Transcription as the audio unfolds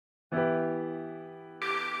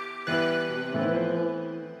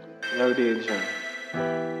No danger.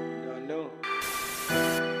 Don't know.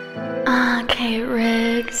 Okay,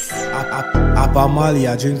 Wrigs. I pop Molly,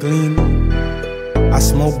 I drink lean. I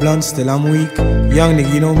smoke blunt, still I'm weak. Young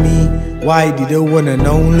nigga, you know me. Why did the one and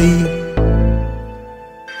only?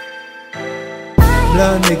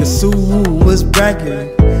 Blood nigga, Sue was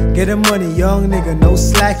bragging. Get the money, young nigga, no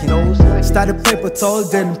slacking. Started paper tall,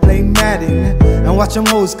 then play Madden. And watch them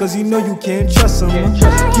hoes, cause you know you can't trust them.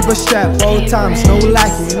 Keep a strap all times, no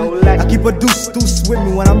lacking. I keep a deuce with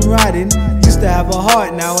me when I'm riding. Used to have a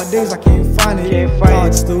heart, nowadays I can't find it.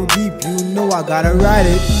 Heart still deep, you know I gotta ride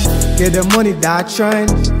it. Get the money, die trying.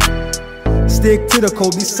 Stick to the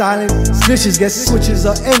code, be silent. Snitches get switches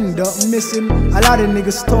or end up missing. A lot of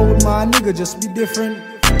niggas told my nigga just be different.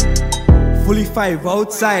 Fully 5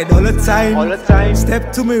 outside all the time.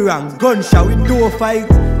 Step to me wrong, gunshot, we do a fight.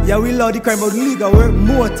 Yeah, we love the crime, but the league I work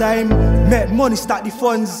more time. Make money, start the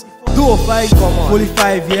funds, do a fight. Fully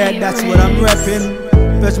 5, yeah, that's what I'm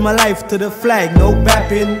reppin'. Pledge my life to the flag, no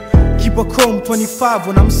bapping. Keep a chrome 25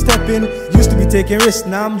 when I'm stepping. Used to be taking risks,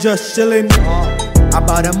 now I'm just chillin'.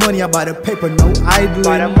 About the money, about the paper, no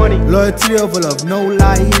idling. Loyalty over love, no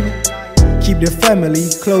lying. Keep the family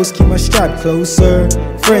close, keep my strap closer.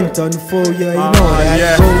 Friend on full, yeah, you know that.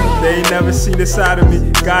 Yeah, they ain't never seen the side of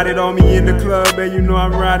me. Got it on me in the club, and you know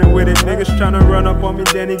I'm riding with it. Niggas tryna run up on me,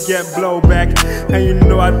 then it get blowback. And you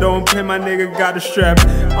know I don't pay, my nigga got the strap.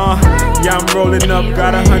 Yeah, I'm rolling up,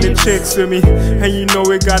 got 100 chicks with me. And you know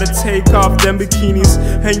we gotta take off them bikinis.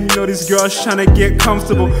 And you know these girls tryna get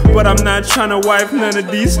comfortable, but I'm not tryna wipe none of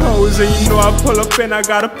these hoes. And you know I pull up and I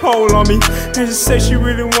got a pole on me. And she say she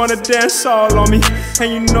really wanna dance all on me.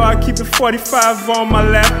 And you know I keep the 45 on my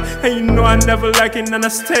lap. And you know I never like it, and I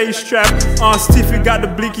stay strapped. Stiffy got the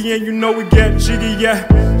blicky, and you know we get jiggy, yeah.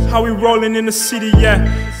 How we rollin' in the city, yeah.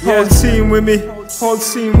 Whole team with me, whole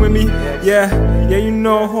team with me, yeah. Yeah, you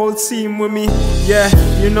know, whole team with me, yeah.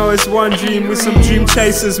 You know it's one dream with some dream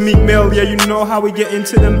chasers. Meek Mill, yeah, you know how we get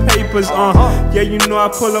into them papers, yeah, you know I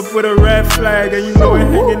pull up with a red flag, and you know we're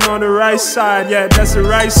hanging on the right side, yeah, that's the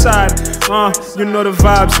right side, you know the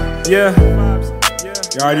vibes, yeah.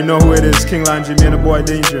 You already know who it is, King Lanji, me and the boy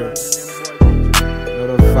Danger. You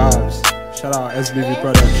know the vibes. Shout out SBV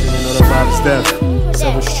Production, you know the vibes, Def,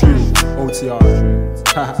 7th Street, OTR.